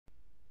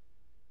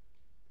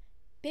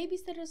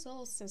Babysitter's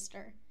Little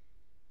Sister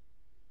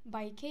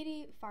by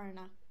Katy,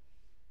 Farina.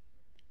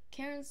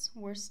 Karen's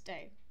Worst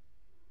Day.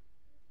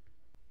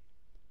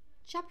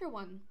 Chapter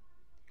 1.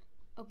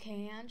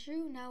 Okay,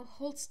 Andrew, now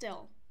hold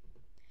still.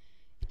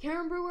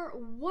 Karen Brewer,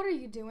 what are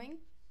you doing?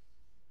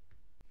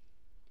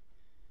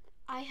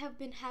 I have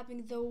been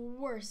having the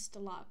worst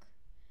luck.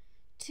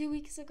 2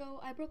 weeks ago,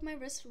 I broke my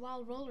wrist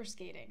while roller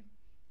skating.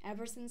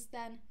 Ever since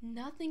then,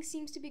 nothing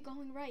seems to be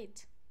going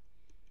right.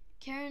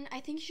 Karen, I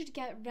think you should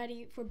get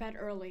ready for bed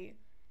early.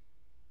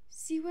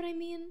 See what I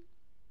mean?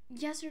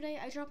 Yesterday,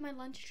 I dropped my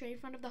lunch tray in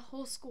front of the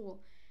whole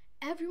school.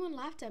 Everyone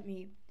laughed at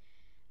me.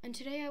 And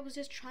today, I was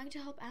just trying to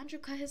help Andrew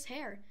cut his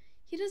hair.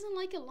 He doesn't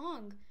like it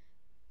long,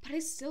 but I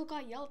still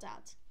got yelled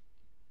at.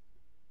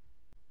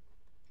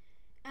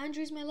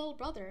 Andrew's my little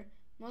brother.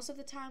 Most of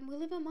the time, we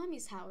live at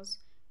Mommy's house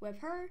with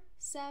her,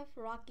 Seth,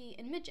 Rocky,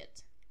 and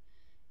Midget.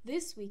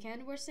 This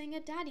weekend, we're staying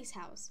at Daddy's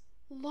house.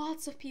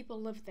 Lots of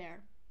people live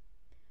there.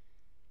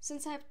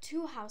 Since I have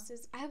 2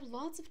 houses, I have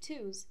lots of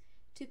 2s.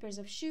 2 pairs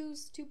of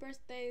shoes, 2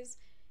 birthdays,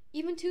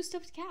 even 2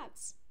 stuffed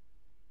cats.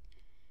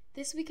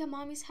 This week at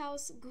Mommy's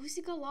house,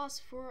 Goosey got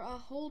lost for a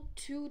whole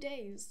 2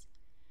 days.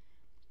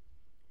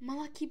 My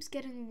luck keeps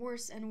getting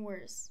worse and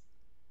worse.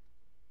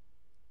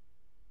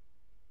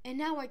 And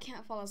now I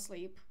can't fall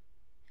asleep.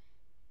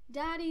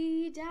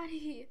 Daddy,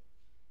 Daddy.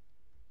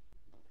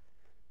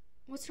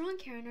 What's wrong,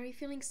 Karen? Are you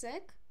feeling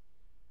sick?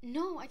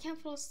 No, I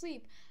can't fall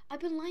asleep. I've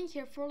been lying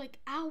here for like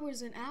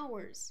hours and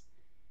hours.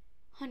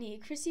 Honey,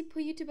 Chrissy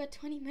put you to bed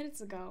 20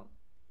 minutes ago.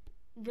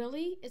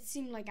 Really? It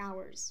seemed like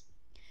hours.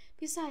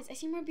 Besides, I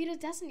see Morbida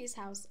at Destiny's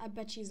house. I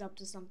bet she's up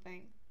to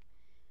something.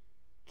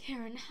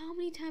 Karen, how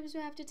many times do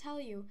I have to tell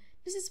you?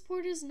 Mrs.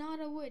 Porter's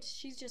not a witch.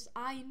 She's just,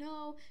 I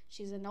know,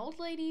 she's an old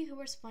lady who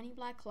wears funny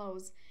black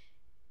clothes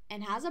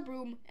and has a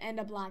broom and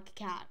a black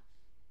cat.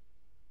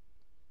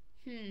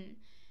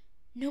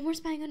 No more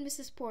spying on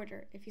Mrs.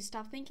 Porter. If you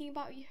stop thinking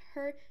about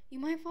her, you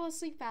might fall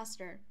asleep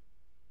faster.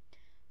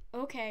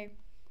 Okay.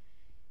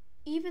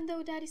 Even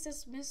though Daddy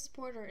says Mrs.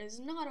 Porter is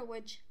not a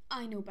witch,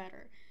 I know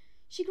better.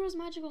 She grows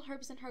magical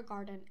herbs in her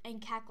garden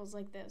and cackles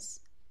like this.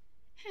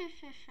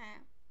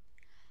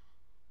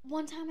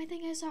 One time I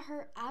think I saw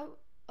her out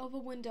of a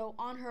window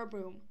on her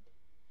broom.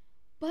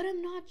 But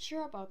I'm not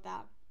sure about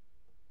that.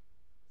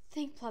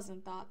 Think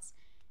pleasant thoughts,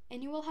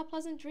 and you will have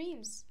pleasant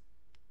dreams.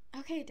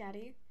 Okay,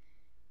 Daddy.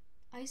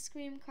 Ice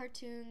cream,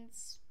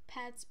 cartoons,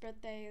 pets,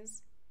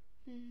 birthdays.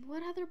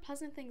 What other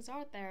pleasant things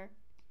are there?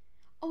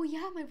 Oh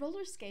yeah, my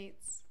roller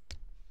skates.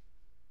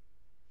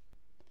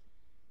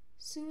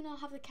 Soon I'll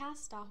have the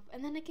cast off,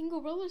 and then I can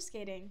go roller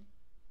skating.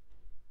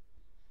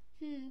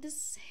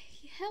 This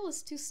hill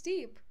is too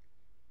steep.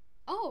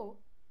 Oh,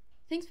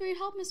 thanks for your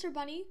help, Mr.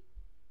 Bunny.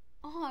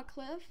 Aw,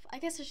 Cliff, I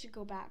guess I should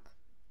go back.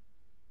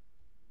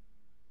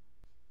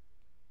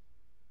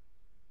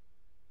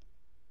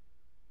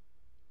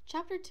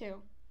 Chapter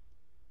 2.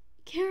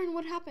 Karen,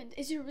 what happened?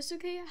 Is your wrist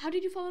okay? How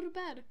did you fall out of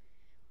bed?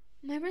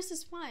 My wrist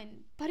is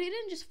fine, but I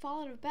didn't just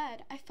fall out of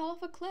bed. I fell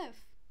off a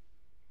cliff.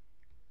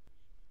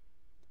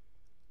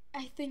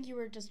 I think you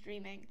were just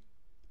dreaming.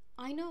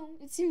 I know,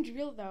 it seemed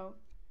real though.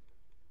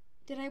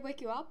 Did I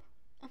wake you up?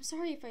 I'm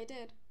sorry if I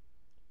did.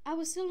 I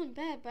was still in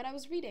bed, but I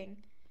was reading.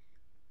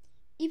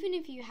 Even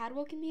if you had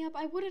woken me up,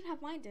 I wouldn't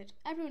have minded.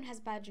 Everyone has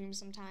bad dreams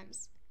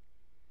sometimes.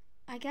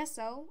 I guess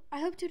so.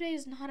 I hope today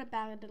is not a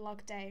bad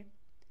luck day.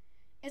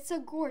 It's a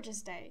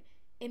gorgeous day.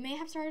 It may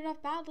have started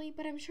off badly,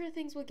 but I'm sure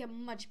things will get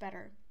much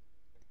better.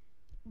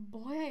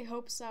 Boy, I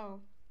hope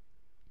so.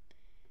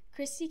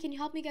 Christy, can you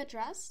help me get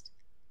dressed?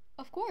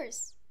 Of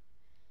course.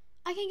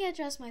 I can get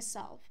dressed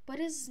myself, but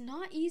it's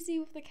not easy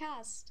with the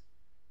cast.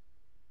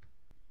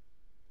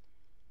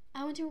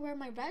 I want to wear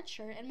my red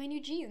shirt and my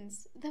new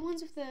jeans, the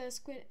ones with the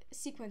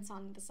sequins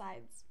on the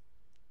sides.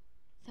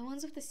 The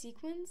ones with the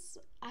sequins?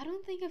 I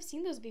don't think I've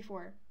seen those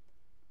before.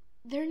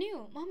 They're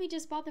new. Mommy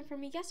just bought them for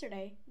me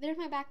yesterday. They're in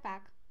my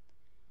backpack.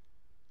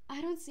 I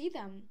don't see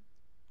them.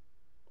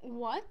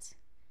 What?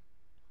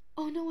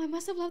 Oh no, I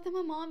must have left them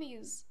at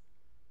Mommy's.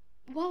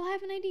 Well, I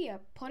have an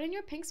idea. Put on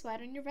your pink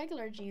sweater and your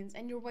regular jeans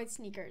and your white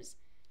sneakers.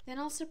 Then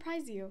I'll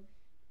surprise you.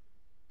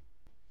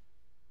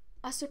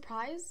 A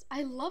surprise?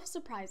 I love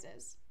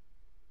surprises.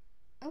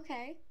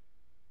 Okay.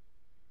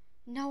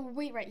 Now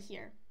wait right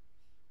here.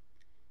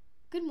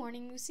 Good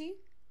morning, Lucy.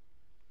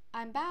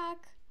 I'm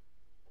back.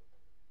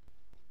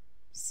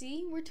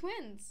 See, we're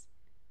twins.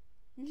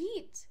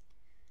 Neat.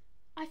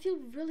 I feel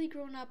really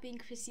grown up being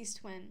Chrissy's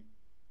twin.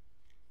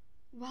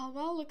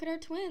 Well, look at our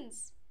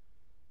twins.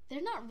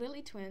 They're not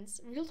really twins.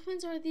 Real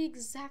twins are the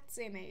exact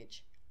same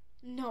age.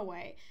 No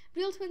way.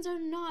 Real twins are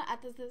not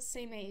at the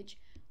same age.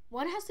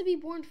 One has to be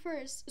born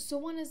first, so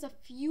one is a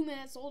few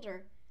minutes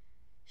older.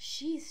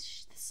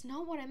 Sheesh, that's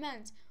not what I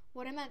meant.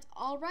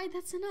 All right,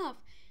 that's enough.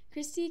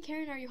 Christy,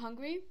 Karen, are you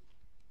hungry?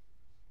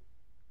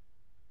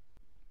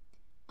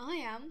 I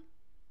am.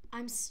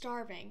 I'm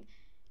starving.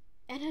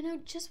 And I know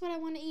just what I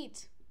want to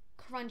eat.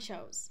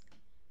 Crunchos.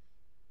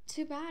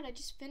 Too bad, I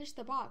just finished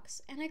the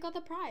box, and I got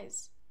the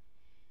prize.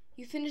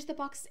 You finished the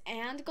box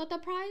and got the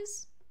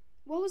prize?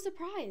 What was the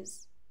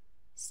prize?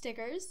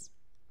 Stickers?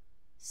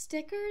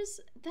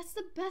 Stickers? That's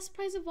the best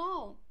prize of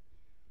all.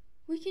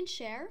 We can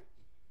share?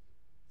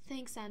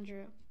 Thanks,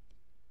 Andrew.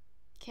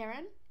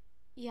 Karen?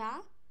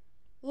 Yeah?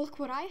 Look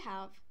what I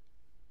have.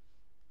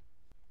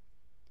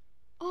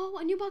 Oh,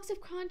 a new box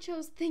of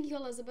Crunchos. Thank you,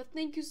 Elizabeth.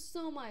 Thank you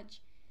so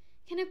much.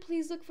 Can I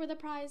please look for the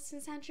prize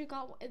since Andrew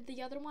got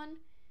the other one?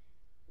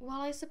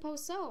 Well, I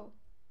suppose so.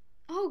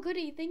 Oh,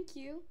 goody. Thank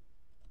you.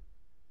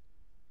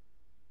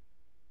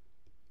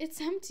 It's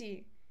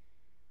empty.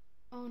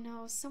 Oh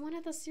no, someone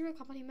at the cereal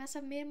company must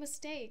have made a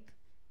mistake.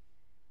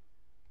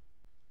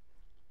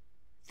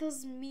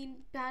 Those mean,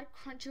 bad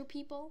Cruncho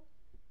people.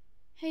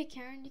 Hey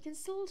Karen, you can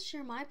still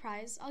share my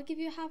prize. I'll give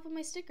you half of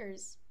my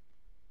stickers.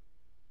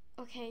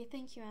 Okay,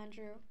 thank you,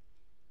 Andrew.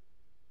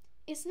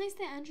 It's nice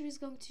that Andrew is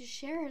going to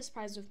share his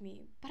prize with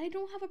me, but I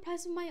don't have a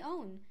prize of my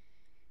own.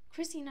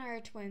 Chrissy and I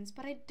are twins,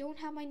 but I don't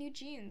have my new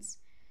jeans.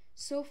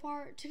 So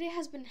far, today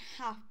has been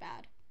half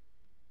bad.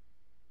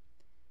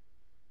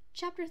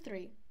 Chapter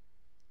 3.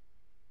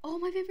 Oh,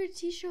 my favorite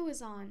tea show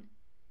is on.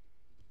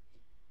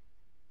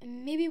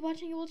 Maybe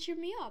watching it will cheer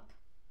me up.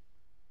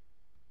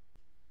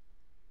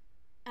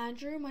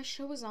 Andrew, my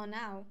show is on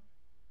now.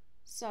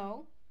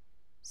 So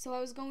I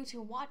was going to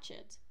watch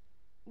it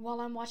while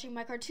I'm watching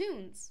my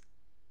cartoons.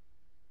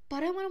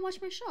 But I want to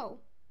watch my show.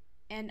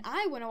 And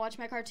I want to watch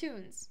my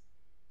cartoons.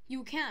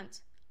 You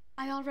can't.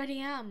 I already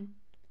am.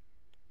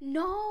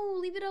 No,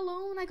 leave it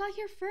alone. I got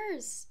here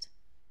first.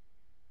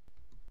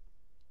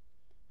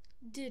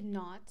 Did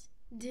not.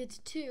 Did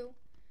too.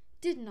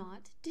 Did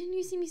not. Didn't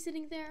you see me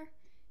sitting there?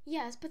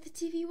 Yes, but the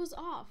TV was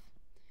off.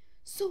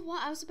 So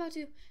what? I was about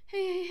to,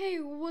 hey,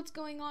 what's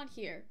going on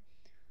here?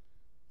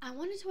 I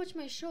wanted to watch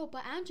my show,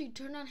 but Andrew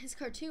turned on his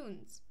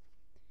cartoons.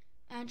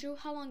 Andrew,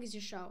 how long is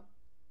your show?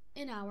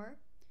 An hour.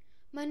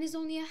 Mine is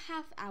only a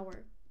half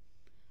hour.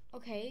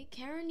 Okay,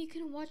 Karen, you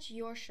can watch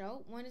your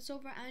show. When it's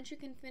over, Andrew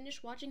can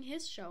finish watching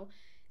his show.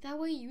 That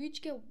way you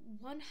each get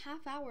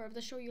 1/2 hour of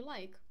the show you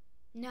like.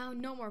 Now,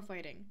 no more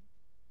fighting.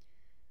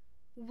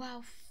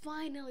 Wow,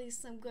 finally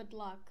some good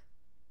luck.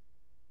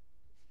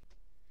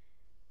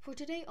 For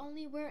today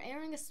only, we're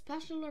airing a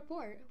special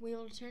report. We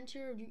will return to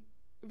your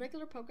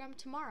regular program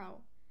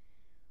tomorrow.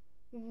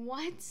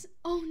 What?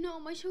 Oh no,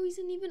 my show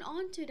isn't even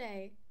on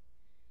today.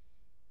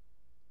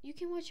 You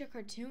can watch your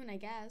cartoon, I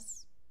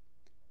guess.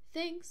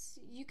 Thanks.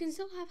 You can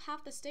still have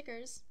half the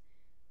stickers.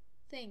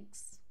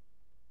 Thanks.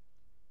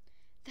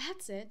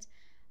 That's it.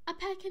 A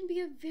pet can be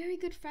a very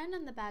good friend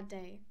on the bad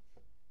day.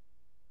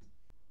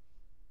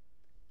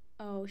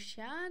 Oh,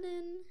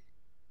 Shannon.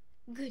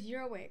 Good,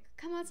 you're awake.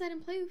 Come outside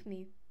and play with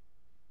me.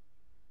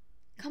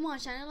 Come on,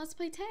 Shannon, let's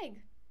play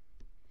tag.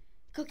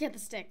 Go get the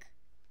stick.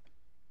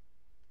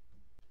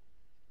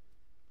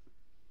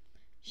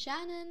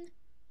 Shannon.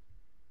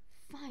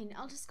 Fine,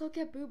 I'll just go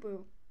get Boo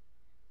Boo.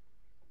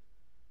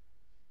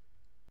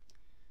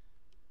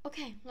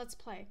 Okay, let's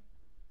play.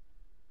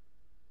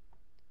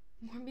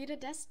 Morbida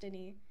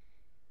Destiny.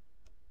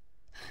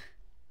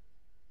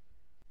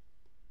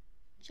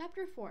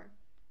 Chapter 4.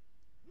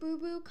 Boo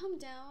Boo, come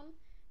down.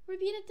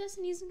 Morbida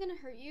Destiny isn't gonna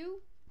hurt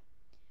you.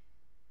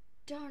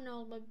 Darn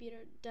old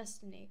Morbida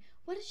Destiny.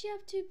 Why does she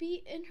have to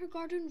be in her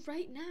garden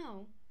right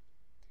now?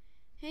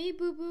 Hey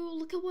Boo Boo,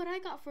 look at what I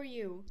got for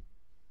you.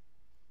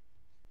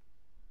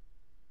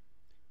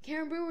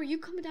 Karen Brewer, you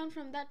come down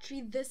from that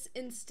tree this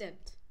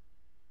instant.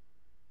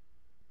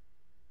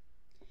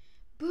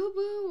 Boo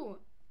Boo!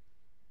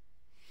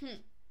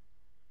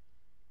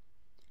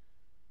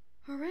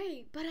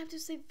 Hooray, but I have to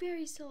stay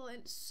very still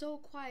and so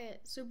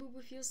quiet so Boo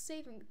Boo feels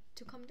safe and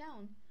to come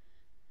down.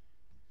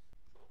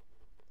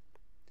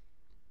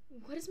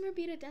 What is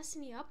Morbida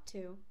Destiny up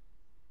to?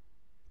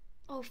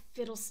 Oh,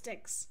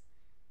 fiddlesticks.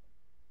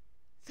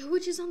 The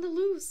witch is on the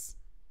loose.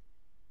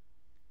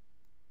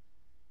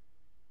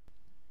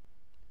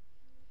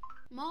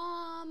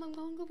 Mom, I'm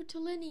going over to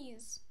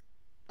Lenny's.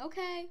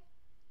 Okay.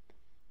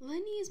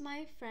 Lenny is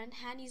my friend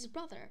Hanny's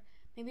brother.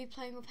 Maybe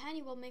playing with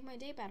Hanny will make my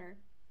day better.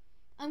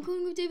 I'm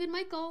going with David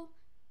Michael.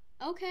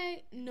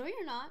 Okay. No,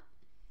 you're not.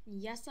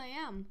 Yes, I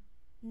am.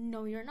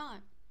 No, you're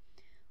not.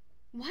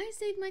 Why is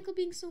David Michael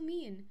being so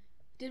mean?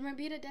 Did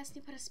Morbida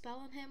Destiny put a spell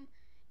on him?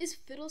 Is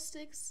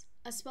fiddlesticks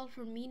a spell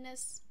for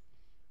meanness?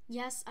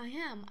 Yes, I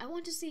am. I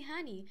want to see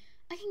Hanny.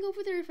 I can go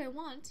over there if I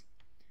want.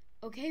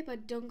 Okay,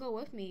 but don't go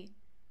with me.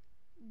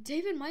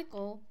 David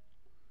Michael.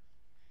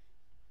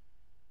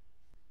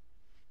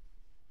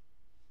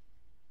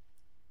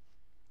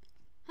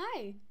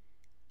 Hi.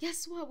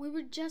 Guess what? We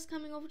were just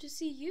coming over to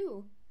see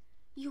you.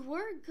 You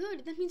were?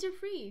 Good. That means you're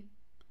free.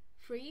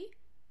 Free?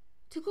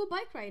 To go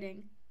bike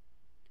riding.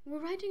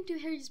 We're riding to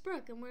Harry's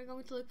Brook and we're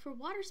going to look for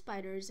water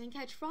spiders and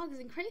catch frogs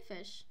and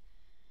crayfish.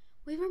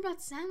 We even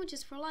brought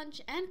sandwiches for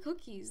lunch and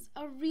cookies.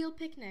 A real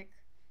picnic.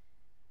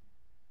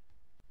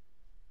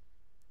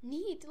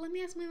 Neat. Let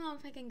me ask my mom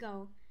if I can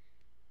go.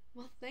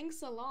 Well,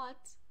 thanks a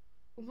lot.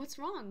 What's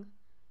wrong?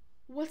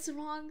 What's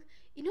wrong?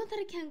 You know that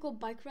I can't go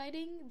bike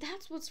riding?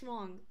 That's what's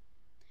wrong.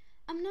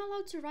 I'm not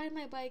allowed to ride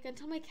my bike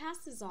until my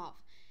cast is off.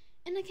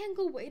 And I can't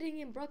go wading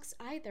in brooks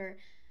either.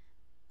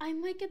 I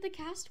might get the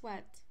cast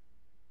wet.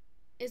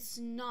 It's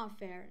not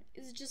fair.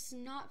 It's just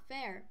not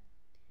fair.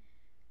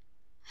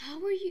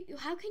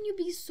 How can you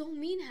be so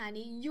mean,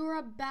 Hanny? You're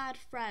a bad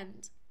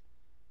friend.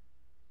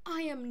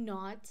 I am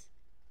not.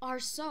 Are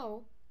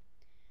so.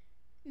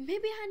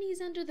 Maybe Hanny's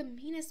under the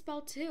meanest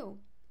spell too.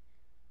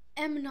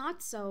 Am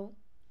not so.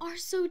 Are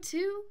so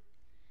too.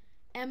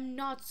 Am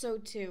not so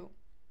too.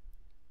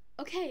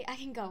 Okay, I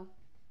can go.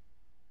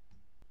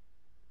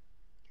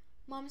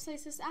 Mom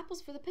slices apples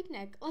for the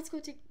picnic. Let's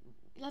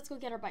go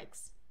get our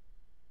bikes.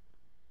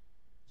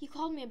 You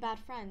called me a bad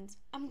friend.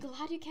 I'm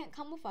glad you can't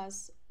come with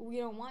us. We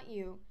don't want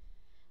you.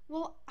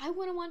 Well, I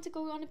wouldn't want to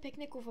go on a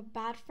picnic with a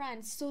bad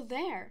friend, so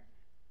there.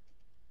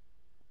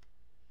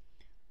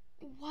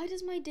 Why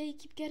does my day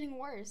keep getting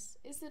worse?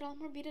 Is it all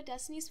Morbida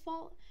Destiny's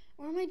fault?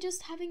 Or am I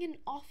just having an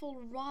awful,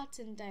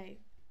 rotten day?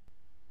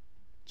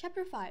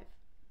 Chapter 5.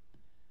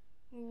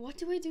 What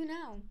do I do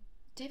now?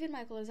 David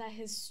Michael is at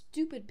his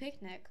stupid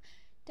picnic.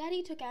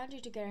 Daddy took Andrew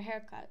to get a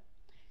haircut.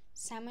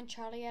 Sam and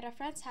Charlie at a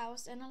friend's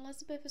house, and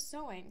Elizabeth is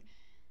sewing.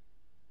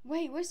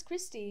 Wait, where's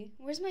Christy?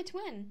 Where's my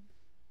twin?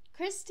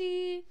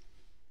 Christy!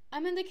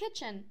 I'm in the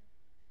kitchen.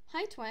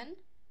 Hi, twin.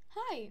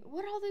 Hi,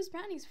 what are all those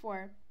brownies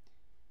for?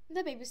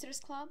 The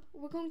Babysitters Club.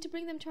 We're going to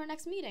bring them to our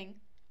next meeting.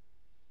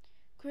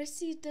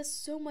 Christy does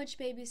so much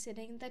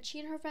babysitting that she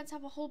and her friends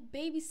have a whole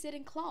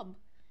babysitting club.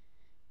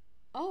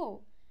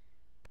 Oh.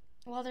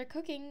 While they're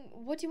cooking,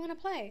 what do you want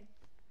to play?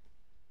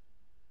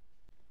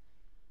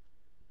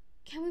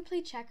 Can we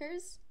play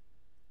checkers?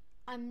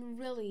 I'm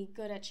really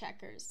good at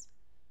checkers.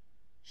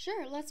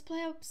 Sure, let's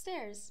play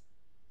upstairs.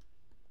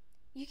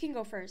 You can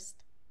go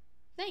first.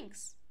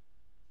 Thanks.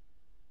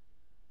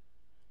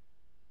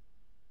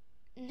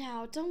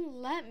 Now,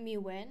 don't let me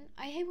win.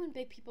 I hate when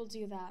big people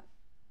do that.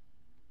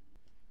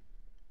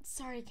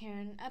 Sorry,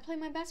 Karen. I'll play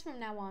my best from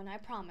now on, I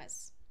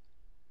promise.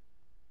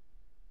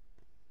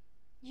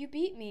 You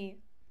beat me.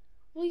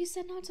 Well, you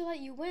said not to let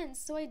you win,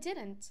 so I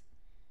didn't.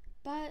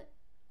 But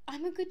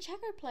I'm a good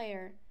checker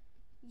player.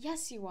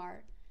 Yes, you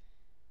are.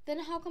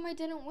 Then how come I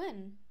didn't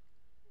win?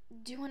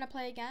 Do you want to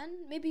play again?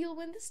 Maybe you'll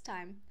win this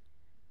time.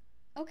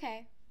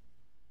 Okay.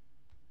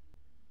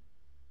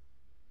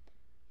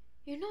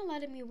 You're not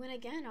letting me win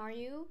again, are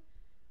you?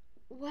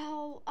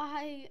 Well,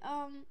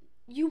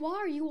 you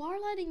are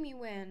letting me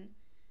win.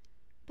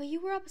 But you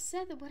were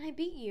upset when I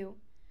beat you.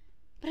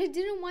 But I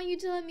didn't want you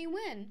to let me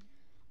win.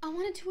 I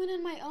wanted to win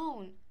on my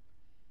own.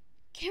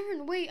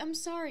 Karen, wait, I'm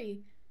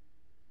sorry.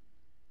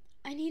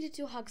 I needed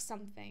to hug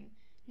something.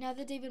 Now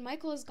that David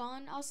Michael is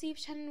gone, I'll see if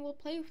Shannon will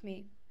play with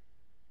me.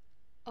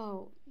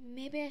 Oh,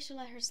 maybe I should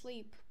let her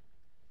sleep.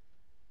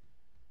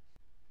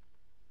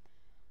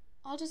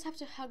 I'll just have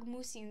to hug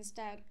Moosey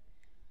instead.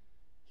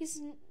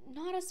 He's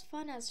not as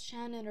fun as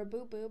Shannon or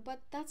Boo Boo,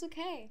 but that's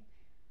okay.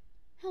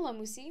 Hello,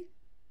 Moosey.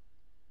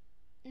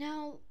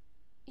 Now,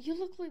 you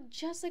look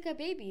just like a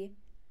baby.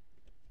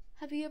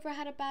 Have you ever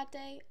had a bad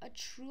day? A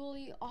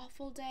truly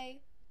awful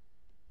day?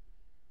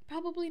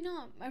 Probably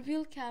not. A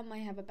real cat might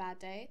have a bad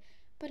day,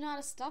 but not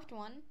a stuffed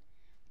one.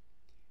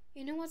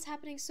 You know what's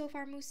happening so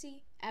far,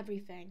 Moosey?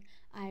 Everything.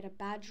 I had a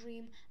bad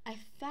dream. I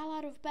fell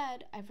out of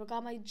bed. I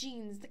forgot my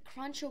jeans. The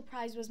Cruncho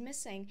prize was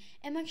missing,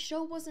 and my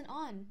show wasn't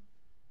on.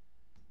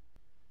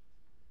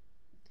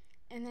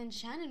 And then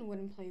Shannon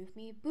wouldn't play with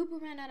me. Boo Boo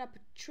ran out up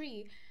a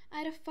tree. I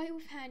had a fight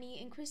with Hanny,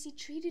 and Chrissy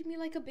treated me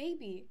like a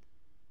baby.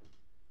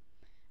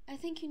 I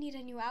think you need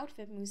a new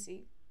outfit,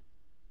 Moosey.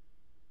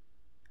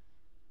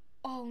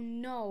 Oh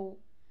no.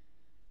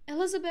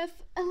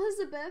 Elizabeth!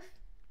 Elizabeth!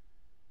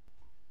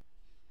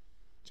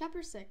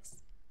 Chapter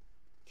 6.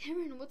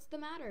 Karen, what's the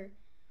matter?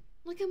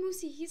 Look at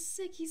Moosey, he's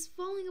sick, he's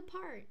falling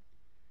apart.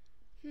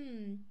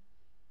 I'm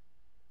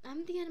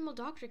the animal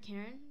doctor,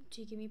 Karen.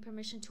 Do you give me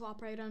permission to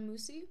operate on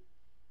Moosey?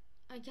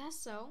 I guess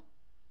so.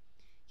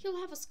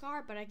 He'll have a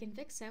scar, but I can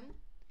fix him.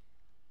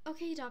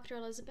 Okay, Dr.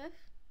 Elizabeth.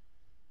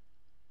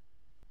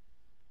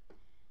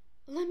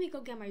 Let me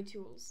go get my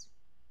tools.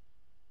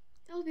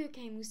 It'll be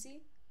okay,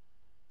 Moosey.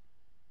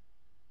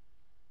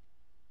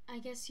 I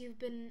guess you've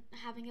been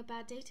having a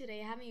bad day today,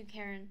 haven't you,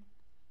 Karen?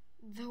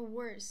 The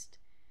worst.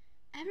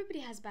 Everybody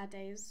has bad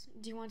days.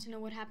 Do you want to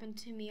know what happened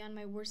to me on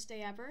my worst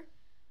day ever?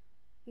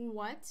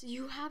 What?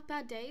 You have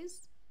bad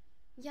days?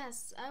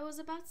 Yes, I was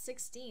about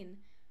 16.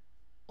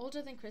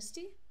 Older than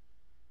Christy?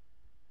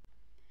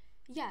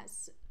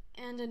 Yes,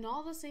 and on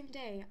all the same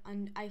day,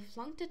 I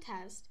flunked a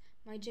test,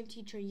 my gym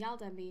teacher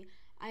yelled at me,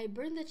 I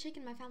burned the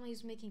chicken my family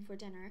was making for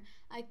dinner,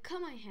 I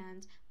cut my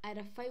hand, I had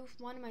a fight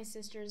with one of my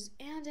sisters,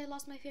 and I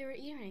lost my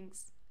favorite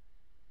earrings.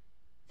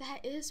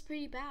 That is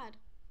pretty bad.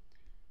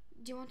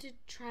 Do you want to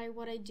try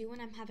what I do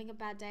when I'm having a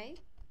bad day?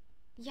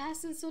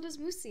 Yes, and so does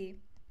Moosey.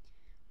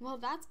 Well,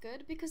 that's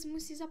good, because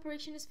Moosey's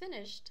operation is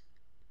finished.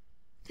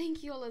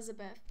 Thank you,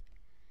 Elizabeth.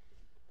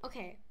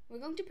 Okay, we're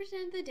going to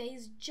pretend the day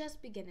is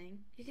just beginning.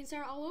 You can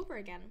start all over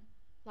again.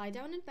 Lie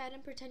down in bed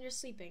and pretend you're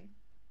sleeping.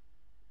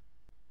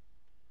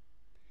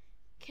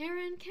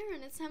 Karen,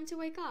 it's time to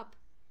wake up.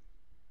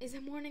 Is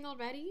it morning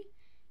already?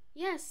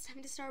 Yes,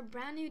 time to start a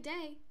brand new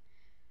day.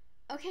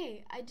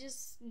 Okay, I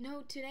just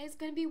know today's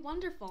going to be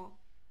wonderful.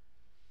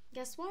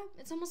 Guess what?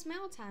 It's almost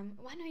mail time.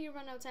 Why don't you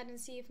run outside and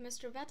see if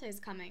Mr. Veta is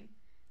coming?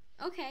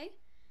 Okay.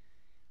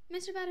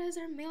 Mr. Veta is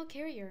our mail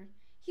carrier.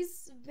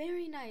 He's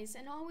very nice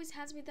and always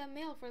hands me the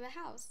mail for the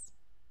house.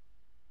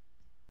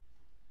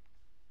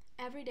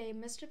 Every day,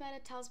 Mr. Veta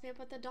tells me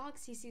about the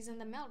dogs he sees on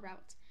the mail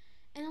route.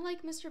 And I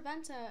like Mr.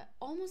 Veta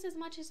almost as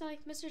much as I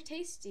like Mr.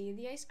 Tasty,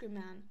 the ice cream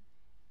man.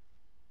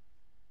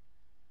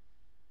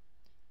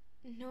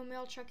 No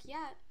mail truck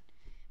yet.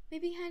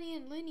 Maybe Hanny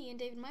and Linny and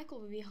David Michael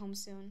will be home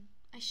soon.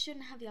 I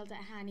shouldn't have yelled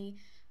at Hanny.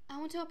 I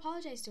want to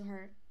apologize to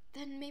her.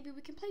 Then maybe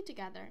we can play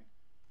together.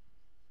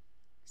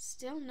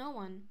 Still no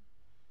one.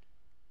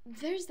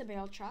 There's the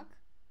mail truck.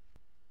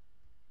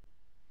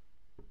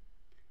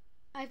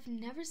 I've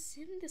never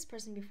seen this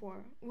person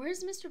before.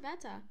 Where's Mr.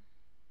 Veta?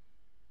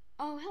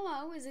 Oh,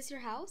 hello. Is this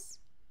your house?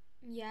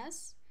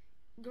 Yes.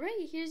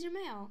 Great, here's your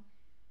mail.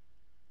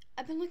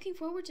 I've been looking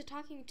forward to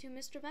talking to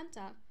Mr.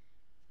 Veta.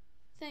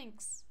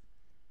 Thanks.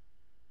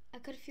 I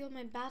could feel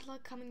my bad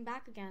luck coming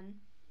back again.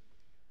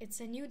 It's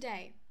a new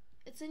day.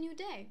 It's a new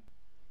day.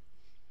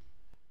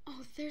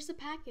 Oh, there's a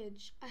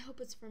package. I hope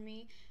it's for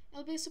me.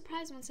 It'll be a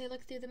surprise once I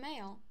look through the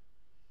mail.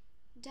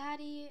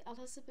 Daddy,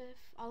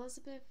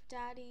 Elizabeth,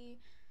 Daddy,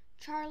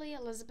 Charlie,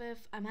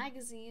 Elizabeth, a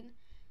magazine.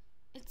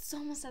 It's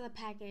almost at the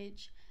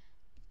package.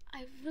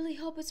 I really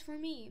hope it's for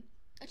me.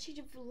 A change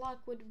of luck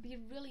would be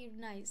really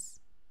nice.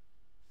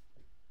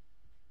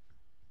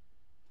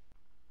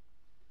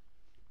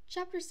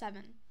 Chapter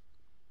 7.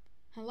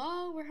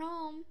 Hello, we're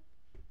home.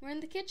 We're in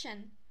the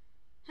kitchen.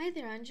 Hi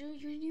there, Andrew.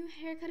 Your new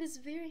haircut is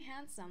very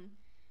handsome.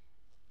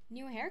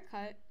 New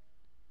haircut?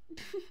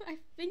 I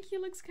think he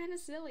looks kind of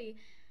silly,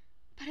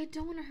 but I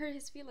don't want to hurt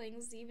his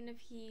feelings, even if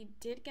he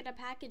did get a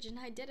package and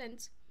I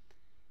didn't.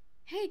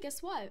 Hey,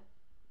 guess what?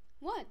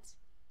 What?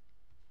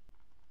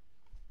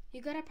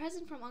 You got a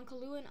present from Uncle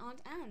Lou and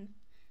Aunt Anne.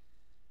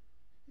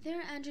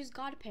 They're Andrew's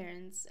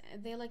godparents.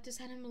 They like to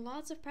send him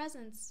lots of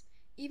presents,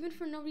 even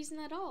for no reason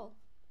at all.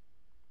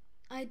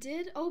 I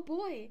did? Oh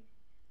boy!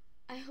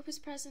 I hope his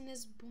present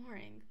is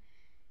boring.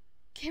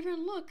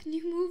 Karen, look!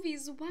 New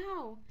movies!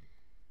 Wow!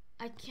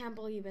 I can't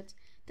believe it.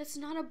 That's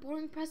not a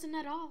boring present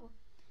at all.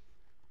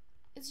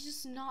 It's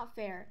just not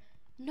fair.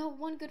 No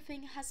one good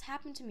thing has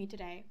happened to me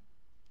today.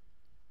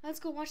 Let's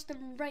go watch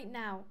them right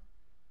now.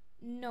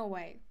 No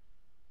way.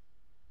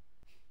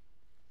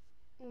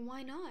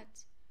 Why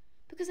not?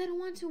 Because I don't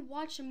want to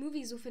watch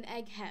movies with an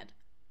egghead.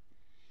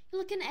 You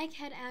look an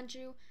egghead,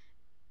 Andrew.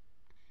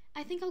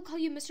 I think I'll call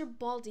you Mr.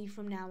 Baldy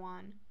from now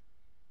on.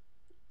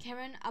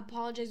 Karen,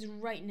 apologize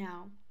right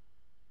now.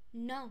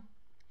 No.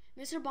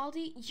 Mr.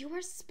 Baldy, you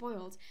are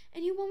spoiled,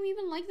 and you won't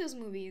even like those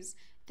movies.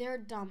 They're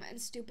dumb and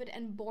stupid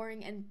and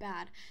boring and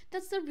bad.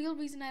 That's the real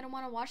reason I don't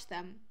want to watch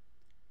them.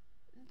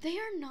 They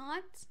are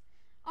not.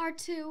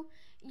 R2,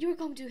 you're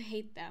going to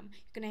hate them.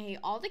 You're going to hate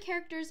all the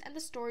characters and the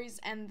stories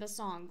and the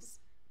songs.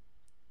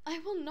 I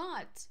will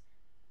not.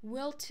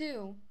 Will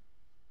too.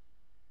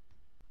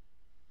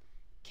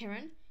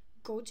 Karen,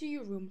 go to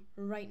your room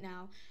right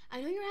now.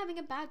 I know you're having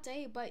a bad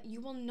day, but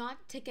you will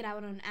not take it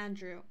out on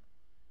Andrew.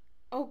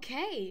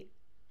 Okay.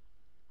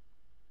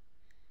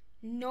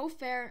 No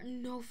fair,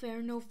 no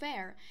fair, no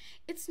fair.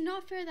 It's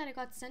not fair that I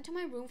got sent to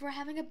my room for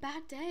having a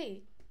bad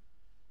day.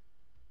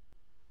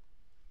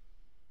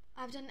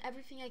 I've done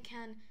everything I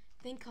can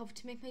think of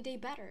to make my day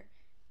better.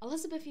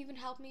 Elizabeth even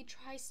helped me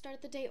try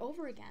start the day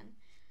over again.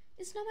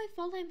 It's not my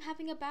fault I'm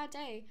having a bad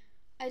day.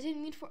 I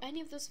didn't mean for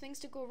any of those things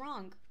to go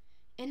wrong.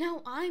 And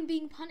now I'm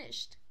being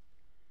punished.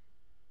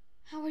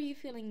 How are you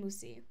feeling,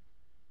 Moosey?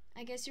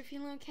 I guess you're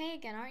feeling okay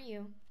again, aren't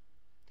you?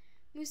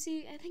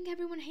 Moosey, I think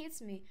everyone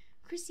hates me.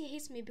 Chrissy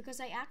hates me because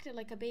I acted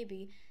like a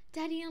baby.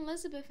 Daddy and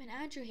Elizabeth and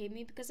Andrew hate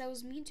me because I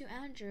was mean to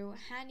Andrew.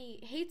 Hanny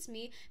hates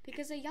me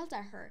because I yelled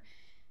at her.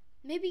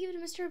 Maybe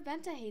even Mr.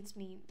 Venta hates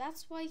me.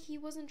 That's why he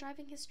wasn't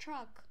driving his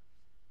truck.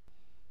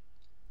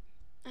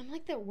 I'm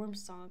like that worm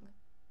song.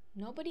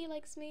 Nobody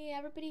likes me,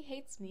 everybody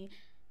hates me.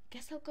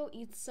 Guess I'll go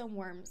eat some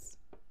worms.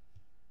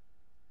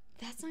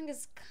 That song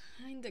is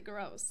kinda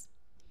gross.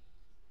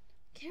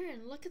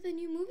 Karen, look at the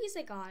new movies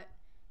I got.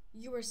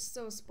 You are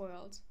so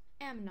spoiled.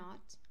 Am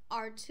not.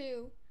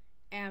 R2.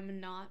 Am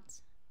not.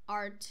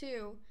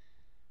 R2.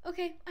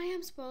 Okay, I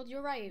am spoiled,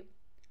 you're right.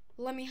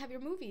 Let me have your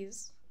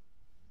movies.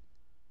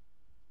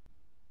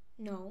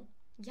 No.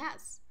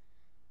 Yes.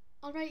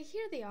 Alright,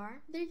 here they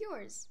are. They're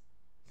yours.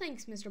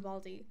 Thanks, Mr.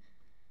 Baldy.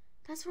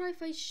 That's where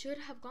I should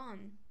have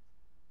gone.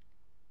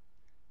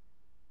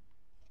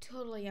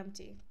 Totally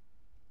empty.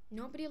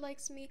 Nobody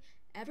likes me.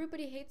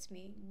 Everybody hates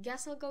me.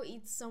 Guess I'll go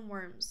eat some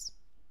worms.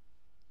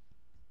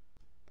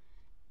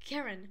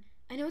 Karen,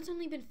 I know it's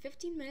only been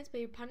 15 minutes, but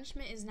your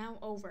punishment is now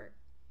over.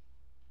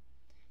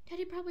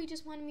 Daddy probably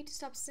just wanted me to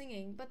stop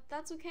singing, but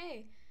that's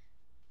okay.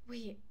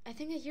 Wait, I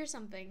think I hear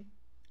something.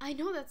 I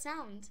know that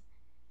sound.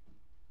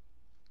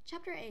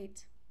 Chapter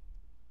 8.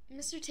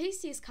 Mr.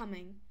 Tasty is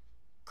coming.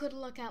 Good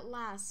luck at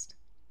last.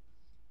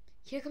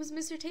 Here comes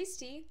Mr.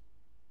 Tasty.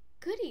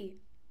 Goody.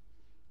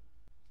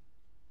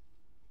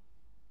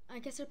 I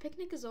guess our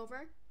picnic is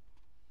over.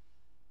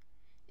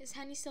 Is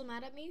Hanny still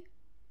mad at me?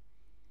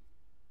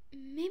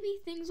 Maybe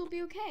things will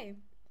be okay.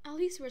 At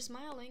least we're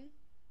smiling.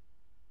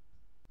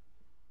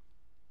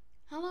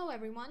 Hello,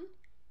 everyone.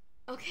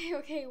 Okay,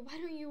 why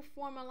don't you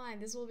form a line?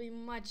 This will be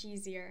much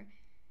easier.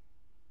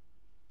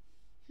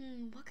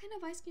 What kind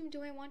of ice cream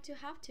do I want to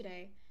have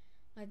today?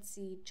 Let's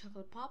see,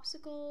 chocolate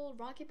popsicle,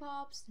 Rocky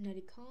Pops,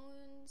 nutty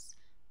cones,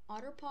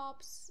 otter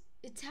pops,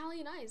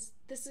 Italian ice.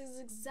 This is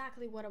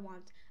exactly what I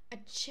want. A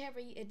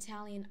cherry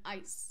Italian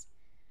ice.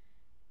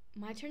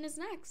 My turn is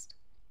next.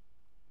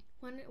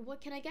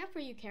 What can I get for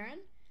you, Karen?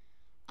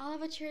 I'll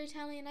have a cherry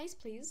Italian ice,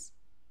 please.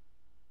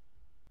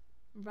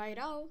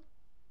 Righto.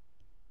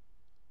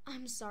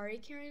 I'm sorry,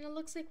 Karen, it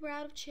looks like we're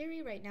out of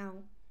cherry right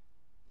now.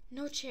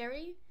 No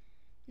cherry?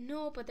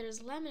 No, but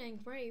there's lemon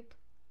and grape.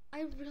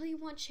 I really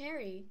want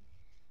cherry.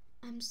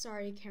 I'm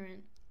sorry,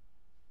 Karen.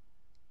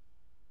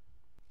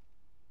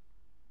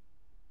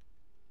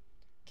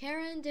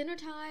 Karen, dinner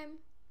time.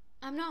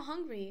 I'm not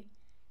hungry.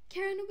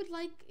 Karen would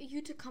like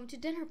you to come to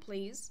dinner,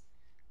 please.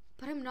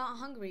 But I'm not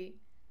hungry.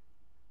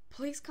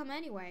 Please come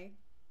anyway.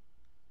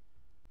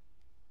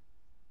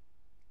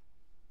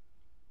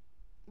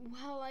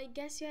 Well, I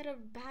guess you had a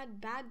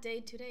bad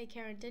day today,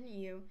 Karen, didn't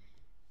you?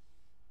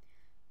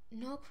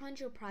 No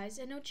Cruncher prize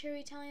and no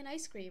cherry Italian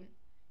ice cream.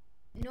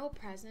 No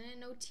present and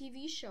no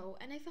TV show,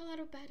 and I fell out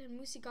of bed and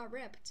Moosey got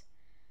ripped.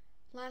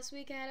 Last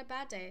week I had a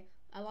bad day.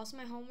 I lost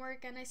my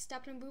homework and I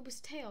stepped on Boo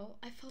Boo's tail.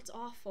 I felt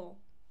awful.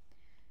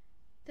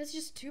 That's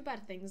just two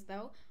bad things,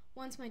 though.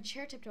 Once my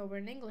chair tipped over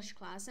in English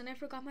class and I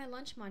forgot my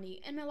lunch money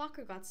and my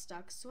locker got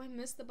stuck, so I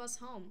missed the bus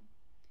home.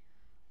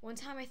 One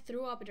time I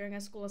threw up during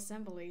a school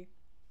assembly.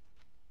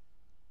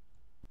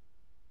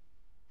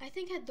 I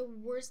think I had the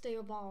worst day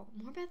of all.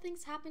 More bad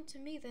things happened to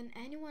me than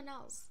anyone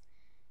else.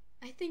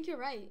 I think you're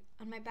right.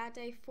 On my bad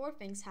day, 4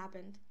 things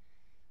happened.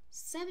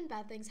 7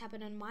 bad things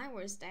happened on my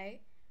worst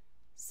day.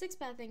 6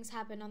 bad things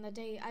happened on the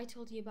day I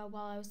told you about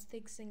while I was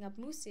fixing up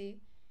Moosey.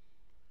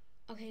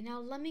 Okay, now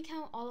let me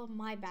count all of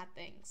my bad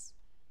things.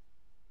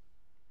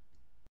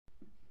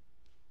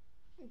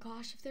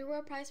 Gosh, if there were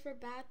a prize for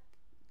bad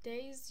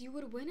days, you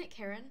would win it,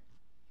 Karen.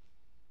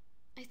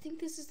 I think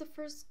this is the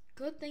first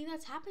good thing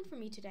that's happened for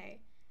me today.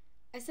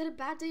 I set a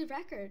bad day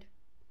record.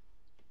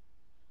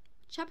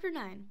 Chapter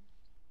 9.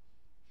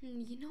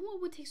 You know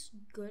what would taste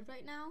good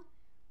right now?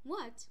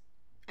 What?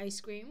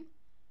 Ice cream?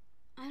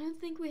 I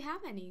don't think we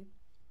have any.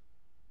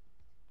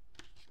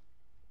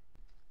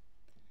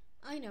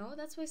 I know,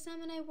 that's why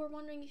Sam and I were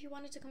wondering if you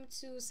wanted to come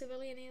to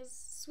Sevillania's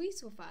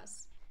Sweets with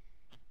us.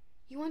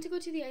 You want to go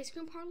to the ice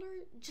cream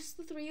parlor? Just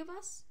the 3 of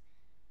us?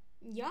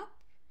 Yup.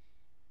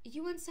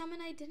 You and Sam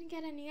and I didn't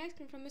get any ice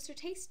cream from Mr.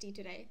 Tasty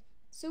today,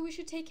 so we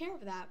should take care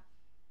of that.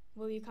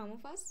 Will you come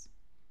with us?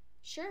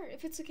 Sure,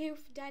 if it's okay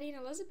with Daddy and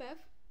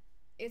Elizabeth.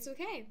 It's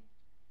okay.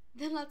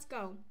 Then let's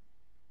go.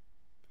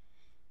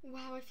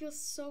 Wow, I feel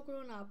so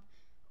grown up.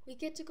 We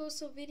get to go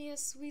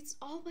Sylvania's Sweets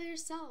all by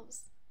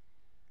ourselves.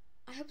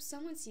 I hope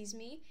someone sees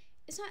me.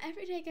 It's not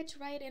every day I get to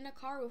ride in a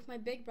car with my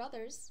big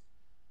brothers.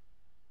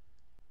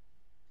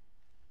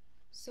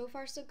 So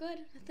far so good.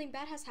 Nothing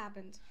bad has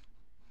happened.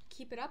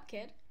 Keep it up,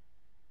 kid.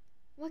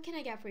 What can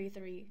I get for you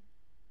 3?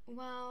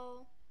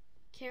 Well,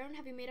 Karen,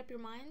 have you made up your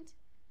mind?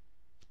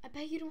 I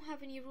bet you don't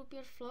have any root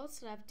beer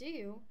floats left, do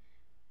you?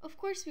 Of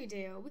course we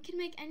do. We can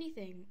make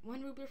anything.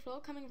 1 root beer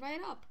float coming right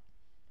up.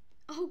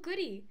 Oh,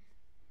 goody.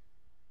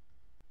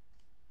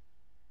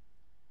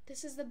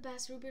 This is the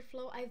best root beer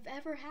float I've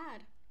ever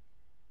had.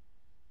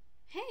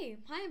 Hey,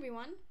 hi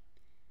everyone.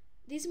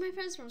 These are my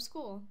friends from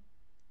school.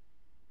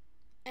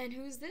 And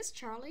who's this,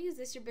 Charlie? Is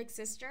this your big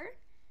sister?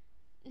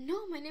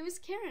 No, my name is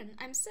Karen.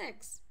 I'm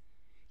 6.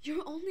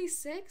 You're only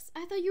 6?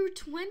 I thought you were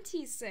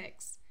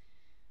 26.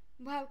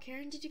 Wow,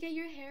 Karen, did you get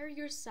your hair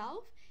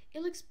yourself?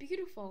 It looks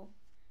beautiful.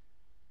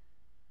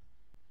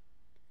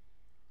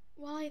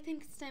 Well, I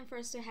think it's time for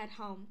us to head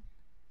home.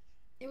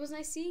 It was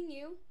nice seeing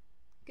you.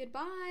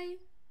 Goodbye.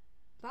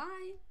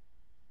 Bye.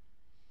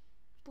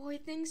 Boy,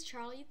 thanks,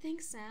 Charlie.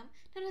 Thanks, Sam.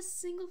 Not a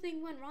single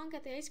thing went wrong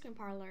at the ice cream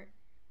parlor.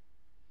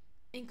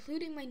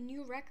 Including my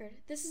new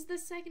record. This is the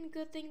second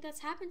good thing that's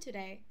happened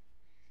today.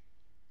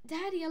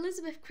 Daddy,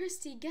 Elizabeth,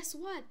 Christy, guess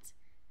what?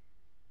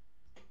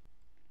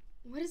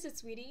 What is it,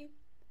 sweetie?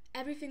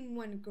 Everything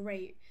went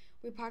great.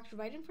 We parked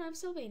right in front of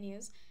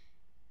Sylvania's,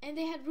 and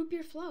they had root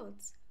beer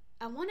floats.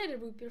 I wanted a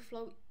root beer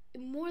float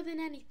more than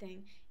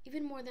anything,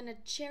 even more than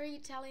a cherry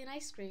Italian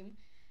ice cream.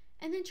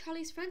 And then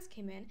Charlie's friends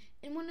came in,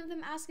 and one of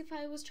them asked if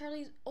I was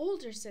Charlie's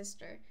older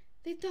sister.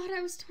 They thought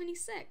I was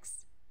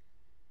 26.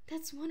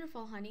 That's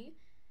wonderful, honey.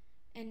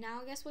 And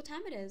now guess what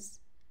time it is?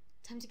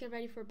 Time to get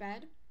ready for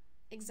bed?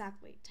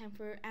 Exactly. Time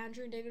for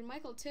Andrew and David and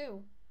Michael,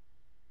 too.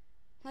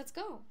 Let's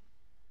go.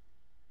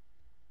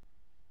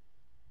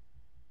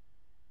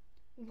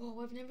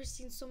 Whoa, I've never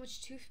seen so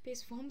much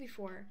toothpaste foam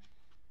before.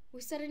 We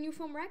set a new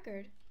foam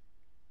record.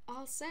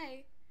 I'll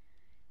say,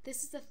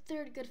 this is the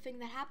 3rd good thing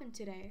that happened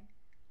today.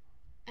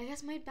 I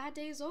guess my bad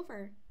day is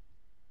over.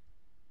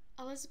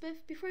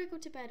 Elizabeth, before I go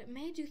to bed,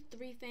 may I do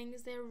 3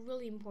 things that are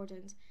really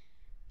important?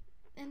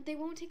 And they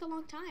won't take a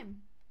long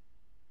time.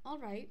 All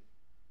right.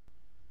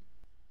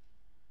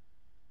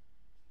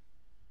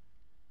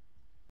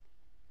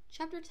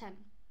 Chapter 10.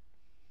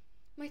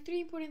 My 3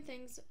 important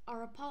things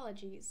are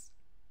apologies.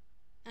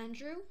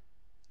 Andrew?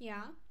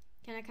 Yeah?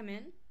 Can I come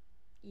in?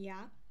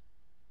 Yeah?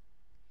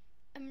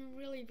 I'm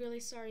really, really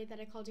sorry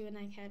that I called you a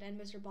egghead and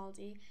Mr.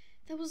 Baldy.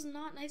 That was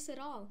not nice at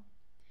all.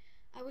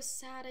 I was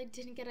sad I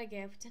didn't get a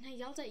gift, and I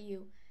yelled at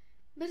you.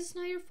 But it's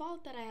not your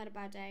fault that I had a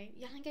bad day.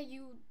 Yelling at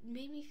you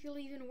made me feel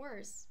even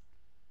worse.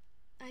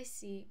 I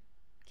see.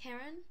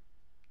 Karen?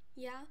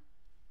 Yeah?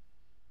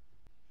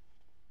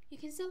 You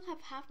can still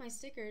have half my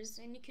stickers,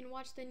 and you can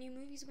watch the new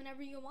movies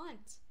whenever you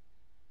want.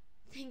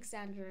 Thanks,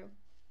 Andrew.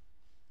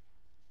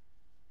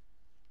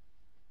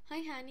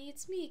 Hi, honey,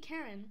 it's me,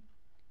 Karen.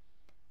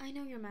 I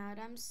know you're mad.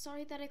 I'm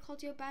sorry that I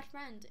called you a bad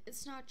friend.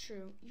 It's not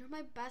true. You're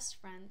my best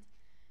friend.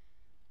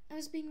 I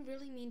was being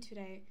really mean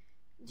today.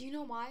 Do you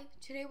know why?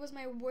 Today was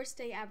my worst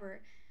day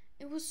ever.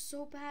 It was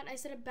so bad I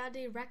set a bad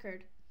day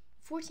record.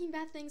 14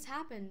 bad things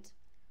happened.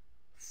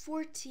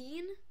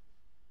 14?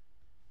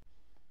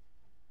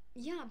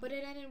 Yeah, but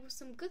it ended with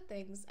some good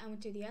things. I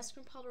went to the ice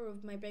cream parlor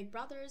with my big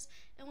brothers,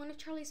 and one of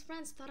Charlie's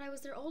friends thought I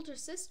was their older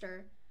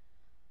sister.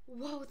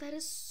 Whoa, that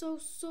is so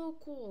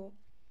cool.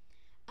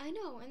 I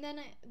know, and then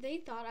they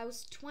thought I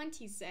was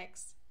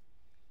 26.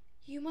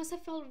 You must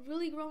have felt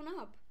really grown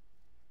up.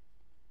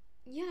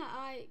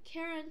 Yeah,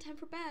 Karen, time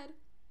for bed.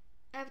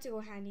 I have to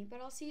go, honey,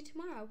 but I'll see you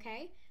tomorrow,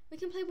 okay? We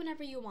can play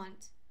whenever you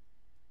want.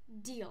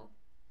 Deal.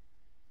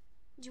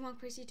 Do you want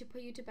Chrissy to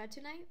put you to bed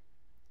tonight?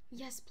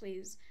 Yes,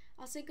 please.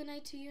 I'll say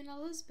goodnight to you and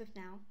Elizabeth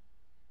now.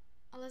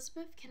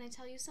 Elizabeth, can I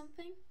tell you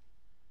something?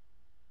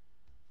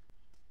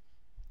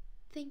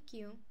 Thank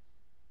you.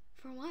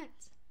 For what?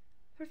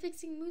 For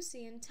fixing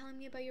Moosey and telling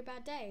me about your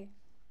bad day.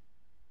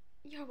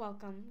 You're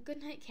welcome.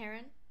 Good night,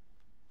 Karen.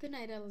 Good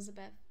night,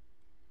 Elizabeth.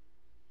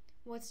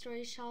 What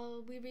story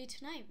shall we read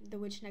tonight? The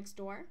Witch Next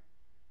Door?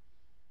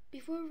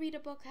 Before we read a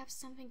book, I have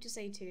something to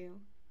say to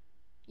you.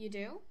 You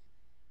do?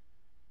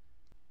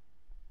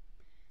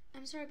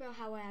 I'm sorry about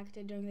how I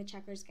acted during the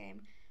checkers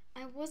game.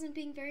 I wasn't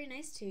being very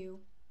nice to you.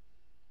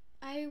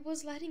 I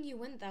was letting you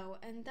win, though,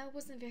 and that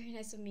wasn't very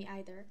nice of me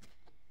either.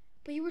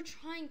 But you were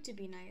trying to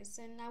be nice,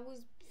 and I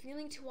was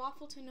feeling too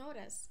awful to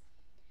notice.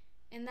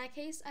 In that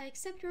case, I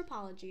accept your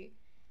apology.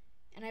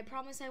 And I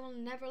promise I will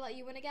never let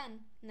you win again.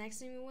 Next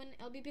time you win,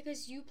 it'll be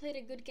because you played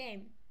a good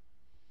game.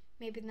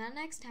 Maybe the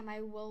next time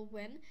I will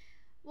win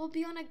will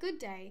be on a good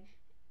day.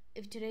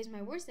 If today's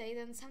my worst day,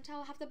 then sometime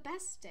I'll have the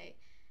best day.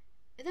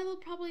 That will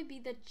probably be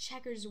the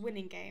checkers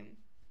winning game.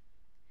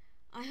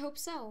 I hope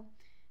so.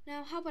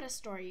 Now, how about a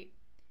story?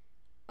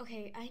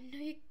 Okay, I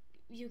know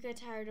you get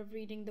tired of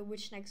reading The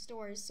Witch Next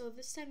Door, so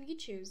this time you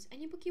choose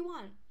any book you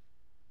want.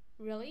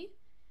 Really?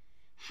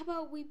 How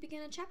about we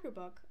begin a chapter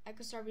book? I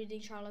could start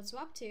reading Charlotte's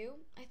Web too.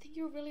 I think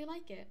you'll really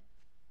like it.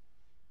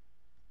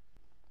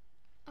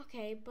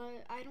 Okay,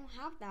 but I don't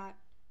have that.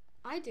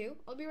 I do.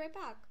 I'll be right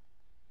back.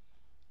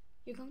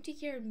 You're going to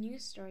hear a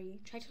news story.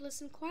 Try to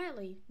listen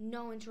quietly.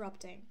 No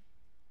interrupting.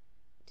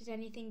 Did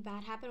anything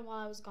bad happen while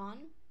I was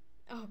gone?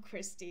 Oh,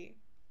 Christy.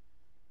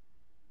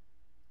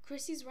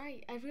 Christy's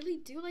right. I really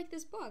do like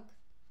this book.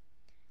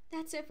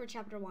 That's it for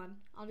chapter 1.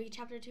 I'll read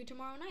chapter 2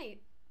 tomorrow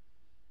night.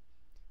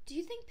 Do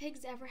you think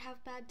pigs ever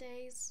have bad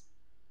days?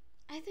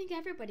 I think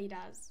everybody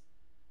does.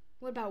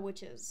 What about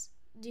witches?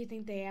 Do you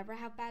think they ever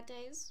have bad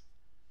days?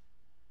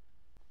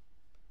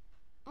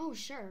 Oh,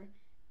 sure.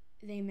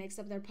 They mix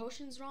up their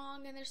potions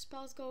wrong and their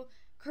spells go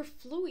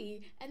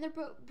kerflooey and their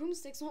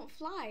broomsticks won't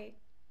fly.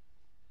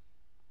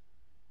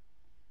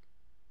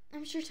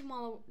 I'm sure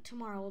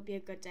tomorrow will be a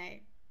good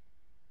day.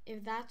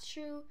 If that's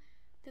true,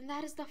 then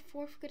that is the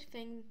 4th good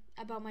thing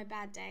about my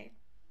bad day.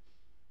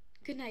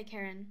 Good night,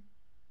 Karen.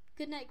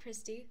 Good night,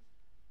 Christy.